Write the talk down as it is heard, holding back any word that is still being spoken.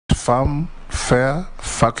firm, fair,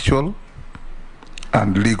 factual,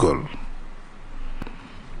 and legal.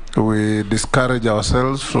 We discourage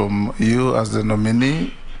ourselves from you as the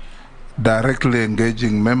nominee directly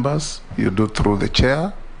engaging members. You do through the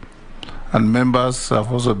chair, and members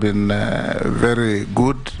have also been very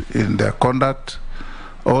good in their conduct.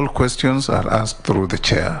 All questions are asked through the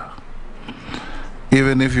chair.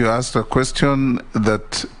 Even if you ask a question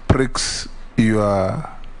that pricks your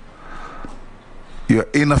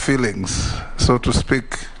inner feelings, so to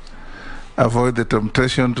speak, avoid the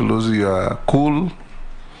temptation to lose your cool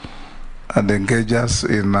and engage us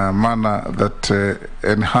in a manner that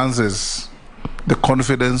enhances the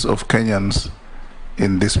confidence of Kenyans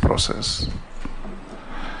in this process.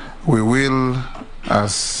 We will,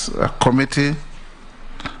 as a committee,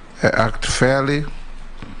 act fairly,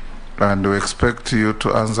 and we expect you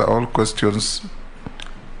to answer all questions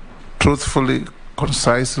truthfully,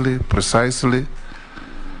 concisely, precisely,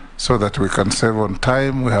 so that we can save on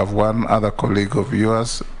time. We have one other colleague of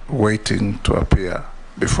yours waiting to appear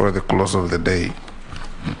before the close of the day.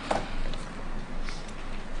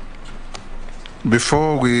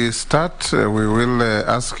 Before we start, we will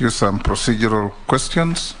ask you some procedural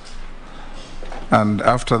questions, and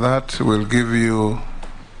after that we'll give you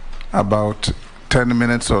about 10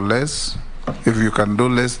 minutes or less. If you can do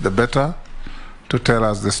less, the better, to tell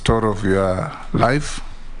us the story of your life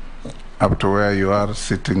up to where you are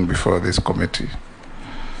sitting before this committee.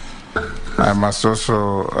 I must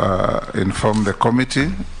also inform the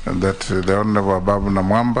committee that the Honorable Ababu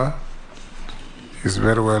Namwamba is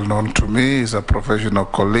very well known to me. He's a professional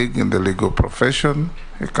colleague in the legal profession.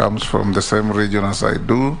 He comes from the same region as I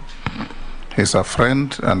do. He's a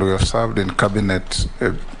friend, and we have served in cabinet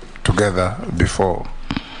together before.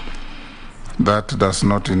 That does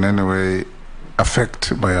not in any way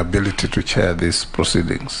affect my ability to chair these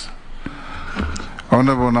proceedings.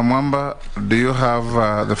 Honorable Namwamba, do you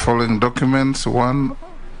have the following documents? One,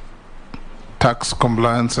 tax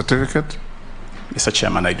compliance certificate. Mr.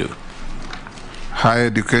 Chairman, I do. Higher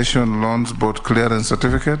education loans board clearance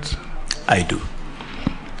certificate. I do.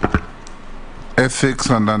 Ethics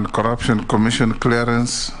and Anti-Corruption Commission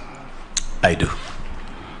clearance. I do.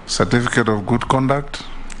 Certificate of good conduct.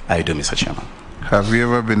 I do, Mr. Chairman. Have you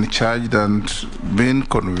ever been charged and been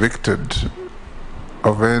convicted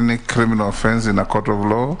of any criminal offense in a court of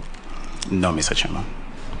law? No, Mr. Chairman.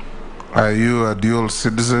 Are you a dual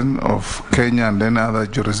citizen of Kenya and any other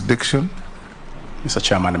jurisdiction? Mr.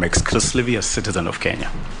 Chairman, I'm exclusively a citizen of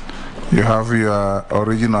Kenya. You have your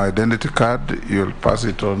original identity card. You'll pass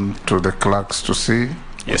it on to the clerks to see.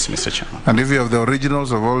 Yes, Mr. Chairman. And if you have the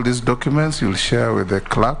originals of all these documents, you'll share with the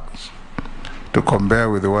clerks to compare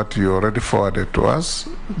with what you already forwarded to us.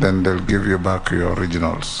 Then they'll give you back your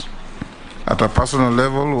originals. At a personal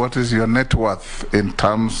level, what is your net worth in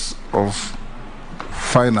terms of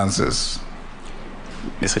finances?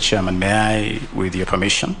 Mr. Chairman, may I, with your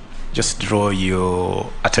permission, just draw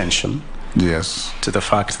your attention to the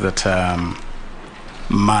fact that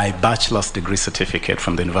my bachelor's degree certificate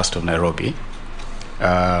from the University of Nairobi,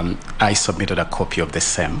 I submitted a copy of the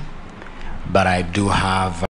same, but I do have